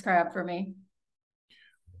crab for me.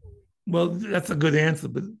 Well, that's a good answer,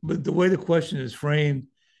 but the way the question is framed,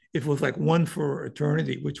 if it was like one for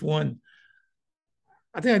eternity, which one?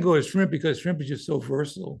 I think I'd go with shrimp because shrimp is just so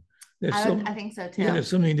versatile. I think so too. Yeah, there's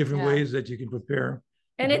so many different ways that you can prepare.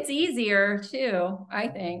 And it's easier too, I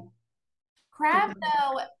think. Crab,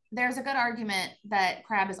 though, there's a good argument that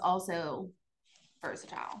crab is also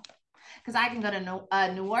versatile. Because I can go to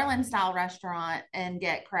a New Orleans style restaurant and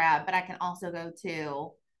get crab, but I can also go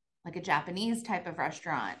to like a Japanese type of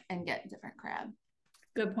restaurant and get different crab.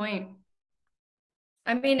 Good point.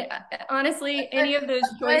 I mean, honestly, any of those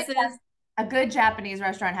choices. A good Japanese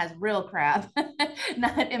restaurant has real crab,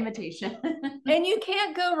 not imitation. And you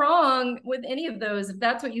can't go wrong with any of those if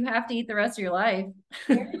that's what you have to eat the rest of your life.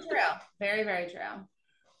 Very true. Very, very true.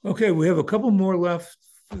 Okay, we have a couple more left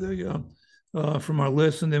for from our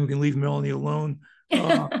list, and then we can leave Melanie alone.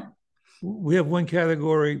 We have one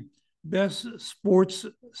category, best sports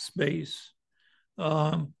space.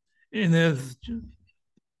 And there's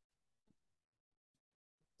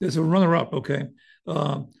a runner-up, okay.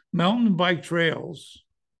 Mountain bike trails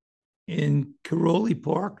in Caroli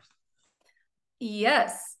Park.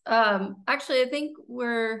 Yes. Actually, I think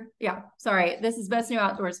sorry. This is best new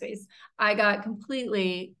outdoor space. I got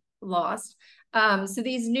completely lost. So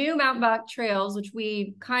these new mountain bike trails, which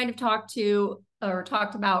we kind of talked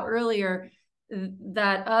about earlier,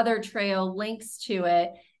 that other trail links to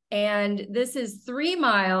it. And this is 3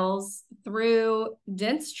 miles through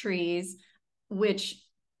dense trees, which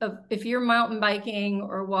if you're mountain biking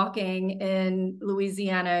or walking in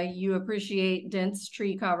Louisiana, you appreciate dense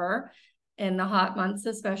tree cover in the hot months,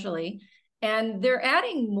 especially. And they're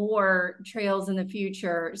adding more trails in the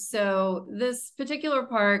future. So this particular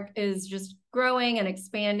park is just growing and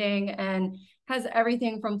expanding and has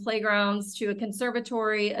everything from playgrounds to a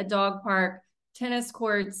conservatory, a dog park, tennis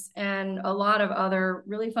courts, and a lot of other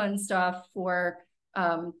really fun stuff for,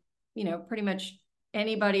 pretty much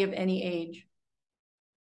anybody of any age.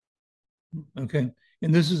 Okay.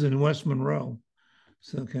 And this is in West Monroe.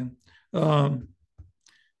 So, okay.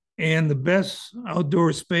 And the best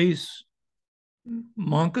outdoor space,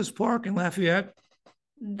 Moncus Park in Lafayette.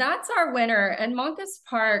 That's our winner. And Moncus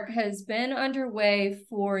Park has been underway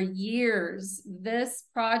for years. This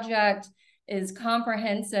project is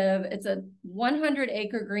comprehensive. It's a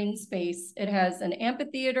 100-acre green space. It has an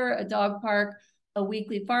amphitheater, a dog park, a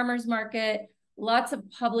weekly farmers market, lots of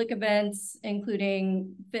public events,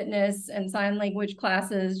 including fitness and sign language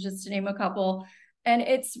classes, just to name a couple. And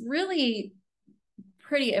it's really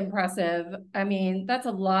pretty impressive. I mean, that's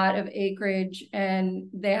a lot of acreage, and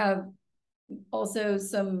they have also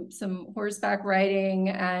some horseback riding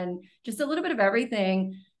and just a little bit of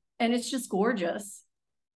everything. And it's just gorgeous.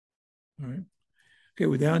 All right. Okay,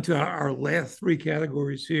 we're down to our last 3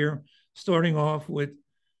 categories here, starting off with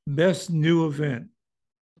best new event.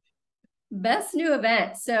 Best new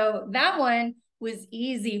event. So that one was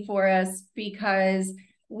easy for us because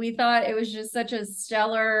we thought it was just such a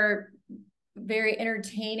stellar, very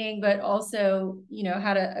entertaining, but also,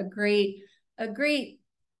 had a great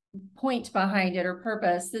point behind it or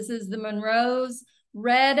purpose. This is the Monroe's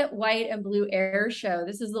Red, White, and Blue Air Show.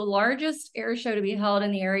 This is the largest air show to be held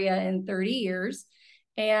in the area in 30 years.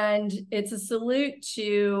 And it's a salute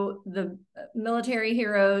to the military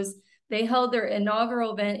heroes. They held their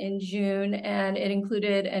inaugural event in June, and it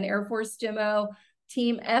included an Air Force demo,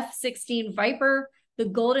 Team F-16 Viper, the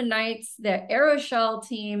Golden Knights, the Aeroshell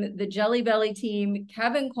team, the Jelly Belly team,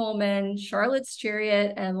 Kevin Coleman, Charlotte's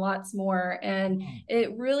Chariot, and lots more. And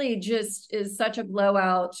it really just is such a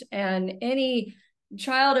blowout. And any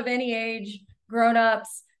child of any age,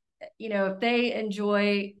 grown-ups, if they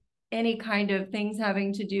enjoy any kind of things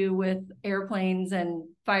having to do with airplanes and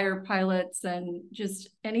fighter pilots and just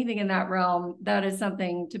anything in that realm, that is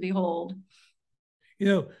something to behold.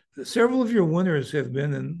 Several of your winners have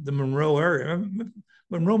been in the Monroe area.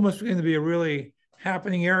 Monroe must begin to be a really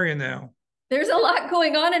happening area now. There's a lot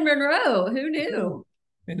going on in Monroe. Who knew?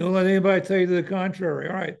 And don't let anybody tell you to the contrary.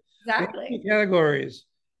 All right. Exactly. Categories.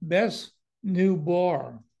 Best new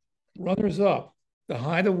bar. Runners up. The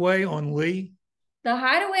Hideaway on Lee. The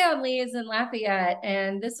Hideaway on Lee is in Lafayette,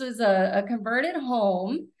 and this was a converted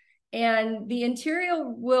home. And the interior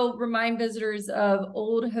will remind visitors of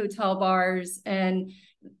old hotel bars, and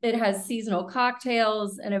it has seasonal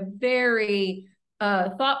cocktails and a very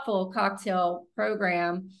thoughtful cocktail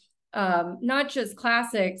program. Not just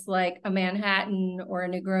classics like a Manhattan or a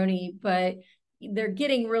Negroni, but they're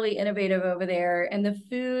getting really innovative over there. And the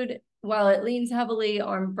food, while it leans heavily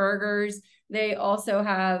on burgers, they also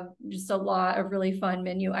have just a lot of really fun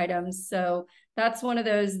menu items. So that's one of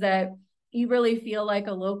those that you really feel like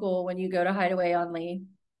a local when you go to Hideaway on Lee.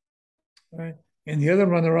 All right. And the other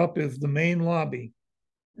runner-up is the main lobby.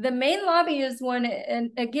 The main lobby is one, and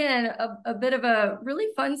again, a bit of a really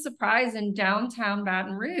fun surprise in downtown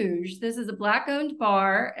Baton Rouge. This is a Black-owned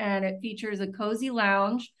bar, and it features a cozy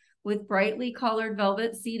lounge with brightly colored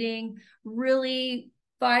velvet seating, really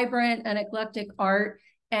vibrant and eclectic art.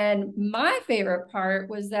 And my favorite part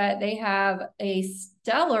was that they have a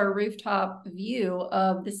stellar rooftop view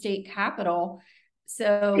of the state capitol.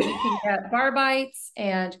 So you can get bar bites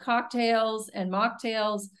and cocktails and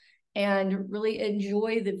mocktails. and really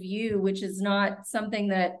enjoy the view, which is not something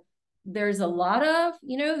that there's a lot of.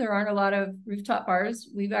 There aren't a lot of rooftop bars.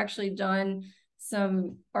 We've actually done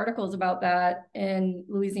some articles about that in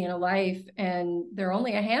Louisiana Life, and there are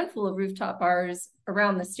only a handful of rooftop bars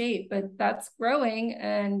around the state, but that's growing,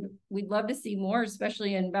 and we'd love to see more,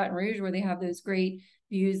 especially in Baton Rouge, where they have those great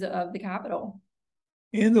views of the Capitol.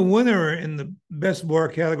 And the winner in the best bar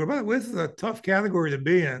category, by the way, this is a tough category to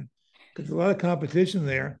be in because there's a lot of competition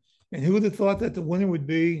there. And who would have thought that the winner would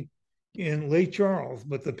be in Lake Charles,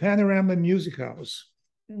 but the Panorama Music House?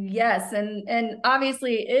 Yes, and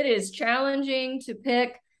obviously it is challenging to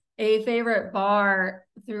pick a favorite bar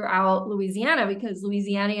throughout Louisiana because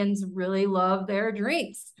Louisianians really love their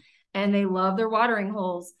drinks and they love their watering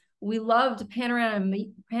holes. We loved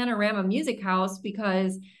Panorama Music House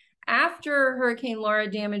because after Hurricane Laura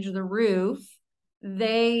damaged the roof,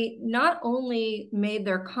 they not only made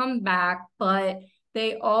their comeback, but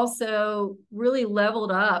they also really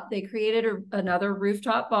leveled up. They created another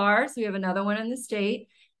rooftop bar. So we have another one in the state.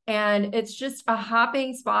 And it's just a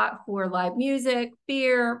hopping spot for live music,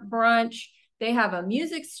 beer, brunch. They have a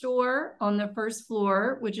music store on the first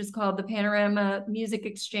floor, which is called the Panorama Music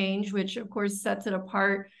Exchange, which of course sets it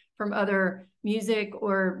apart from other music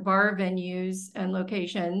or bar venues and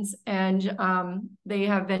locations. And they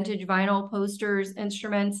have vintage vinyl posters,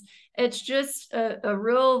 instruments. It's just a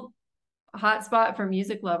real hot spot for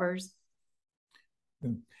music lovers.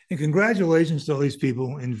 And congratulations to all these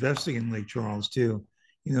people investing in Lake Charles too,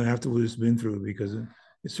 after what it's been through, because it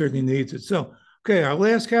certainly needs it. So, okay, our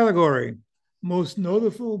last category, most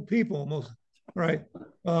notable people, right?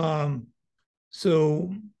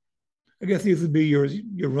 So I guess these would be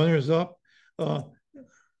your runners up.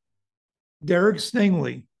 Derek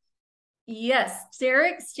Stingley. Yes,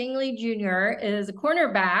 Derek Stingley Jr. is a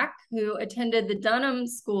cornerback who attended the Dunham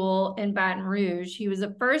School in Baton Rouge. He was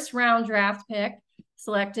a first-round draft pick,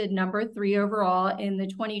 selected number 3 overall in the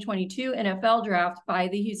 2022 NFL draft by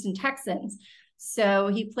the Houston Texans. So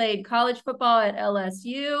he played college football at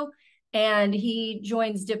LSU, and he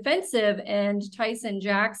joins defensive end Tyson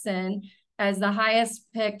Jackson as the highest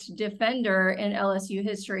picked defender in LSU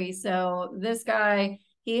history. So this guy,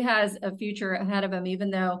 he has a future ahead of him, even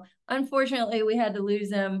though unfortunately we had to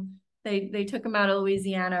lose him. They took him out of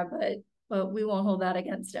Louisiana, but we won't hold that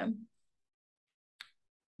against him.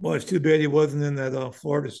 Well, it's too bad he wasn't in that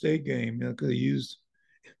Florida State game. Could have used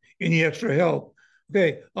any extra help.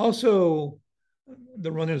 Okay. Also,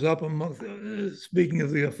 the runners-up, speaking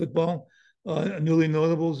of the football, newly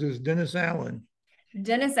notables is Dennis Allen.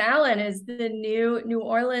 Dennis Allen is the new New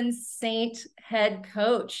Orleans Saint head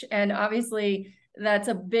coach, and obviously that's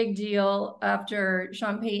a big deal after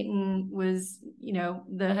Sean Payton was,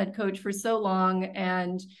 the head coach for so long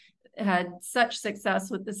and had such success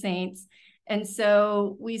with the Saints. And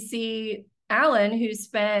so we see Allen, who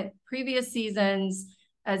spent previous seasons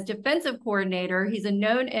as defensive coordinator. He's a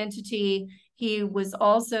known entity. He was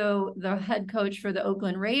also the head coach for the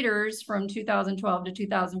Oakland Raiders from 2012 to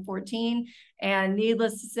 2014. And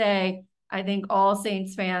needless to say, I think all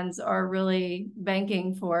Saints fans are really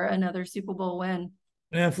banking for another Super Bowl win.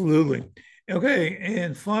 Absolutely. Okay,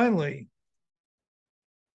 and finally,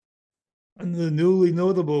 in the newly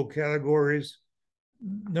notable categories,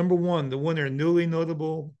 number 1, the winner, newly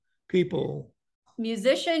notable people.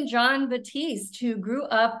 Musician Jon Batiste, who grew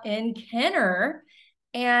up in Kenner.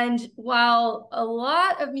 And while a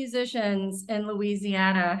lot of musicians in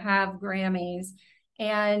Louisiana have Grammys,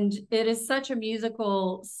 and it is such a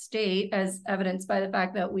musical state, as evidenced by the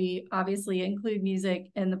fact that we obviously include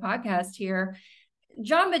music in the podcast here,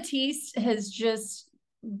 Jon Batiste has just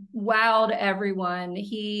wowed everyone.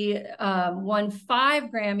 He won 5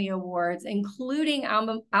 Grammy Awards, including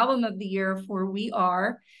Album of the Year for We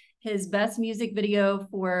Are, his best music video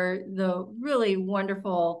for the really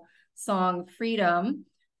wonderful song Freedom,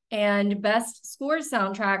 and best score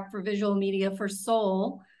soundtrack for visual media for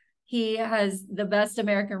Soul. He has the Best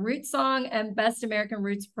American Roots Song and Best American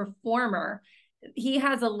Roots Performer. He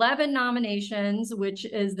has 11 nominations, which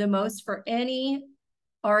is the most for any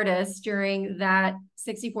artist during that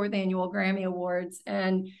 64th annual Grammy Awards.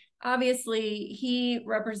 And obviously he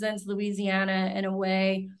represents Louisiana in a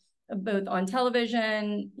way, both on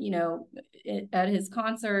television, at his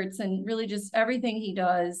concerts, and really just everything he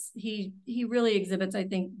does. He really exhibits, I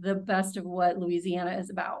think, the best of what Louisiana is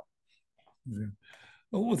about. Yeah.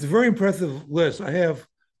 Well, it's a very impressive list. I have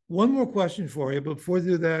one more question for you, but before we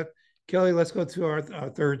do that, Kelly, let's go to our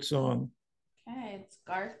third song. Okay, it's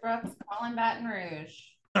Garth Brooks, Calling Baton Rouge.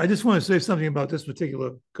 I just want to say something about this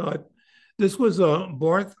particular cut. This was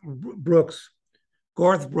Garth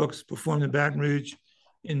Brooks performed in Baton Rouge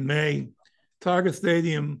in May. Tiger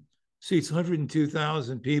Stadium seats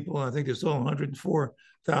 102,000 people. And I think they sold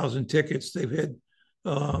 104,000 tickets. They've had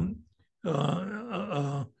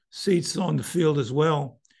seats on the field as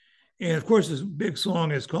well. And of course, this big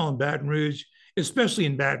song is called Baton Rouge, especially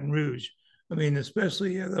in Baton Rouge. I mean,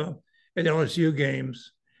 especially at LSU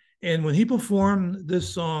games. And when he performed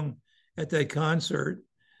this song at that concert,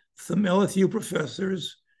 some LSU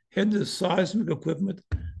professors had this seismic equipment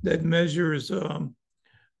that measures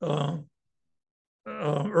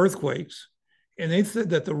earthquakes. And they said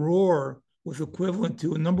that the roar was equivalent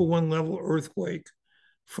to a #1 level earthquake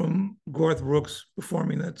from Garth Brooks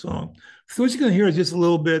performing that song. So what you're going to hear is just a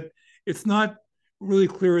little bit. It's not really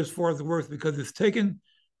clear as far as the words because it's taken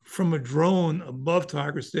from a drone above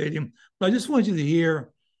Tiger Stadium. But I just want you to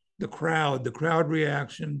hear the crowd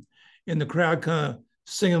reaction, and the crowd kind of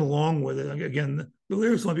singing along with it. Again, the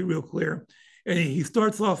lyrics won't be real clear. And he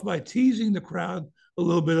starts off by teasing the crowd a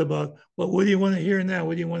little bit about, well, what do you want to hear now?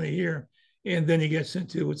 What do you want to hear? And then he gets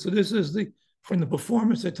into it. So this is from the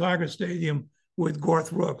performance at Tiger Stadium with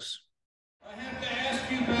Garth Brooks. I have to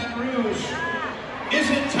ask you, Baton Rouge, is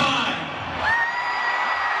it time?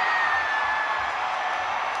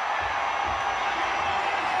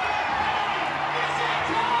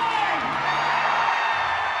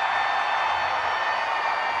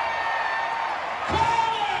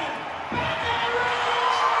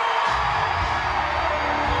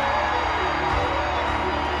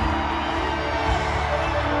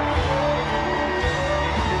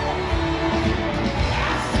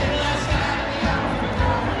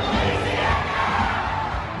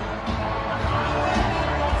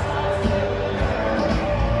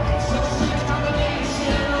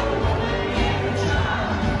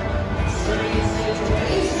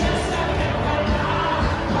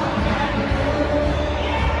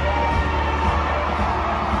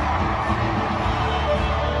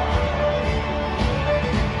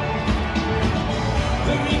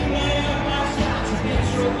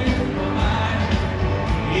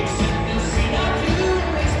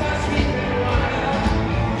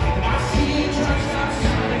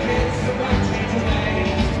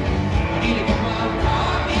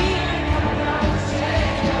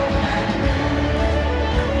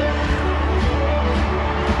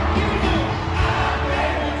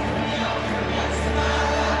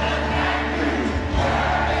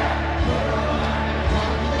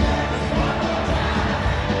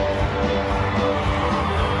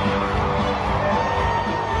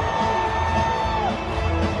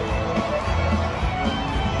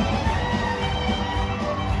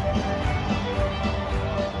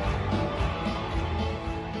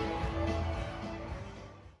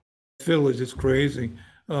 Fiddle is just crazy.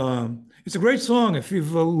 It's a great song. If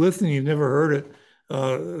you've listened, you've never heard it,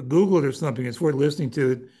 Google it or something. It's worth listening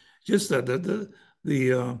to. Just the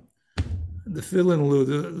fiddle and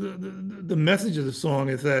Lou. The message of the song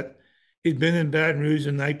is that he'd been in Baton Rouge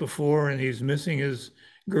the night before and he's missing his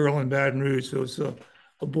girl in Baton Rouge. So it's a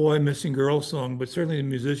boy missing girl song, but certainly the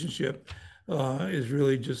musicianship is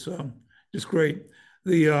really just great.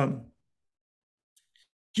 The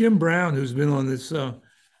Jim Brown, who's been on this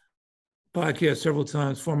podcast several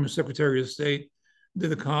times, former Secretary of State,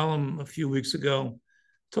 did a column a few weeks ago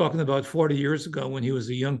talking about 40 years ago when he was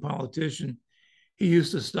a young politician. He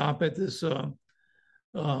used to stop at this kind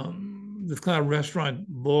of restaurant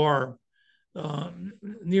bar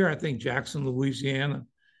near, I think, Jackson, Louisiana.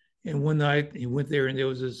 And one night he went there and there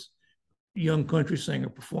was this young country singer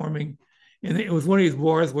performing. And it was one of these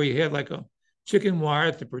bars where you had like a chicken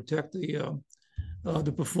wire to protect the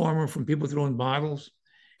performer from people throwing bottles.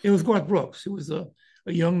 It was Garth Brooks. He was a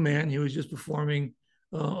young man. He was just performing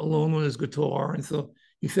alone with his guitar. And so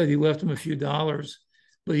he said he left him a few dollars,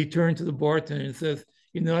 but he turned to the bartender and said,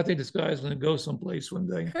 I think this guy's going to go someplace one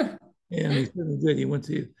day. And he certainly did. He went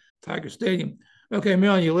to Tiger Stadium. Okay,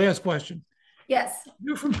 Melanie, your last question. Yes.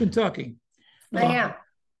 You're from Kentucky. I am.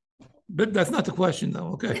 But that's not the question,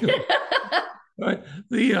 though, okay? All right.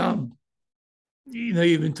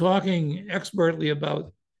 You've been talking expertly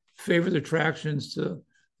about favorite attractions to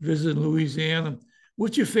visit Louisiana.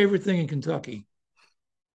 What's your favorite thing in Kentucky?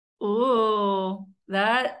 Oh,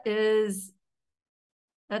 that's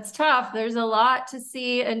tough. There's a lot to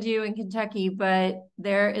see and do in Kentucky, but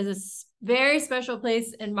there is a very special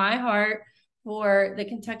place in my heart for the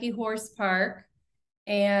Kentucky Horse Park,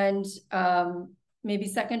 and maybe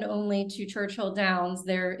second only to Churchill Downs.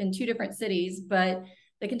 They're in two different cities, but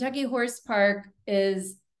the Kentucky Horse Park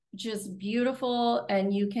is just beautiful,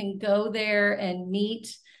 and you can go there and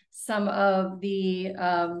meet some of the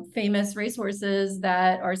famous racehorses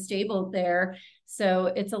that are stabled there. So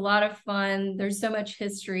it's a lot of fun. There's so much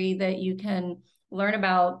history that you can learn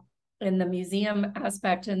about in the museum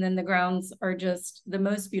aspect. And then the grounds are just the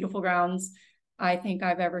most beautiful grounds I think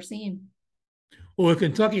I've ever seen. Well, what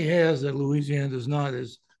Kentucky has that Louisiana does not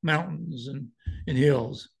is mountains and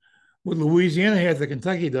hills. What Louisiana has that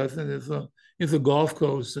Kentucky doesn't is the Gulf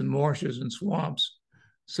Coast and marshes and swamps.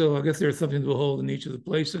 So I guess there's something to behold in each of the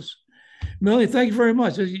places. Melanie, thank you very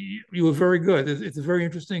much. You were very good. It's a very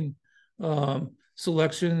interesting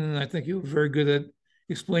selection, and I think you were very good at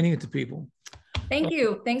explaining it to people. Thank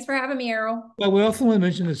you. Thanks for having me, Errol. Well, we also want to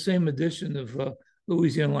mention the same edition of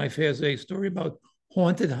Louisiana Life has a story about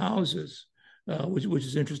haunted houses, which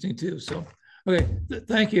is interesting too. So, okay,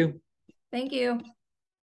 thank you. Thank you.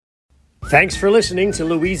 Thanks for listening to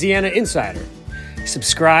Louisiana Insider.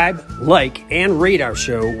 Subscribe, like, and rate our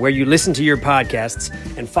show where you listen to your podcasts,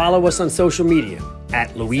 and follow us on social media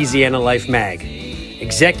at Louisiana Life Mag.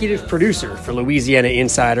 Executive producer for Louisiana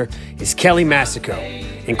Insider is Kelly Massico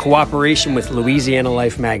in cooperation with Louisiana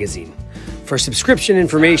Life Magazine. For subscription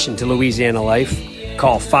information to Louisiana Life,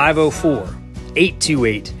 call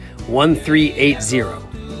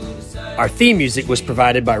 504-828-1380. Our theme music was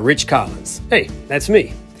provided by Rich Collins. Hey, that's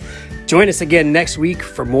me. Join us again next week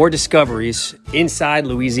for more discoveries inside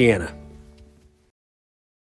Louisiana.